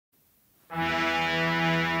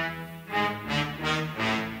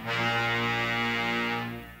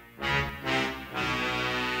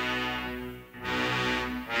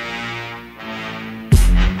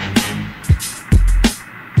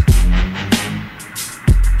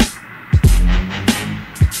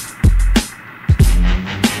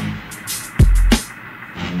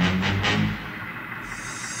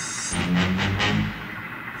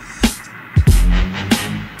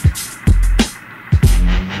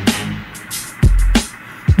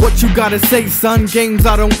What you gotta say, son? Games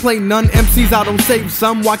I don't play none, MCs I don't save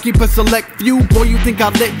some. Why keep a select few? Boy, you think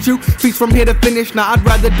I'll let you feast from here to finish? Nah, I'd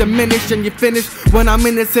rather diminish and you finish. When I'm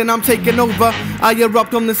innocent, I'm taking over. I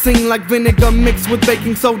erupt on the scene like vinegar mixed with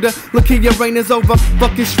baking soda. Look here, your reign is over.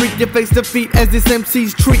 Fucking shriek your face defeat as this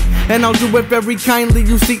MC's treat. And I'll do it very kindly.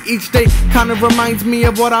 You see, each day kinda reminds me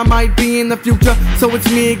of what I might be in the future. So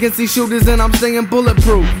it's me against these shooters and I'm staying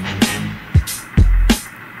bulletproof.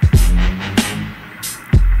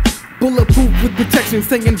 Bulletproof with protection,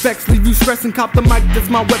 staying vexed, leave you stressing. Cop the mic, that's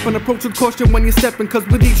my weapon. Approach with caution when you're stepping, cause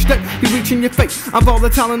with each step you reaching your fate. I've all the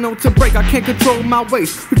talent, no to break, I can't control my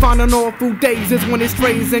ways. We find on awful days is when it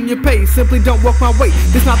strays and you pay. Simply don't walk my way,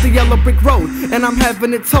 it's not the yellow brick road. And I'm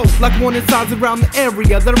having it told, like warning signs around the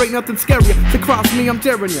area. There ain't nothing scarier, to cross me I'm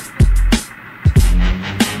daring you.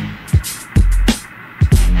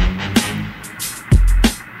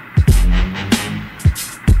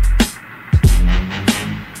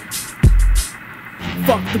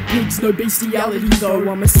 Fuck the pigs, no bestiality though.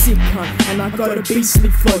 I'm a sick cunt and I got a beastly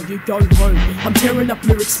flow. You go home, I'm tearing up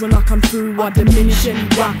lyrics when I come through. I diminish any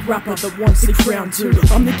whack rapper that wants the crown too.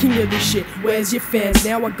 I'm the king of this shit, where's your fans?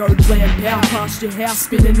 Now I go blam pow past your house,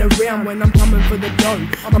 spinning around when I'm coming for the dough.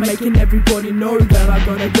 I'm making everybody know that I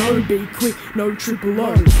gotta go. Be quick, no triple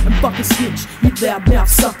O. And fuck a snitch, you loud mouth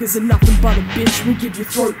suckers and nothing but a bitch. We'll give your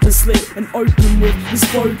throat a slit and open with this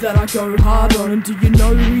flow that I go hard on. And do you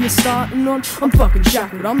know who you're starting on? I'm fucking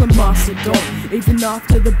Shaklz, I'm the master dog. Even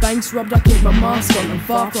after the bank's robbed, I keep my mask on. I'm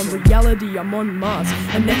far from reality, I'm on Mars.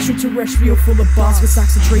 An extraterrestrial full of bars with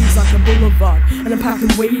sacks of trees like a boulevard. And I'm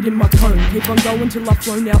packing weed in my cone. Keep on going till I've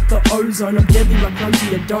flown out the ozone. I'm deadly like unto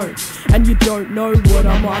you don't. And you don't know what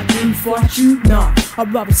I might do. Fight you? Nah,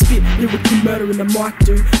 I'd rather spit lyrical murder in the mic,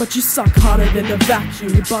 dude. But you suck harder than a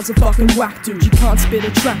vacuum. You buzz a fucking whack, dude. You can't spit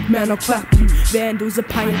a track, man, I'll clap you. Vandals are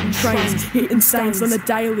painting trains, hitting stains on a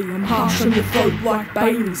daily. I'm harsh on your throat like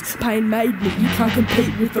Bailey's. Pain made me, you can't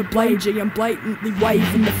compete with a blade. G, I'm blatantly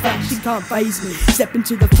waving the facts, you can't faze me. Step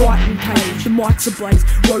into the frightened cage, the mic's ablaze.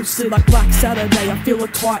 Roasted like Black Saturday, I feel a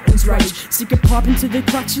titan's rage. Stick a pipe into the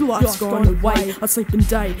cracks, your life's gone away. I sleep in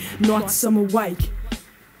day, nights I'm awake.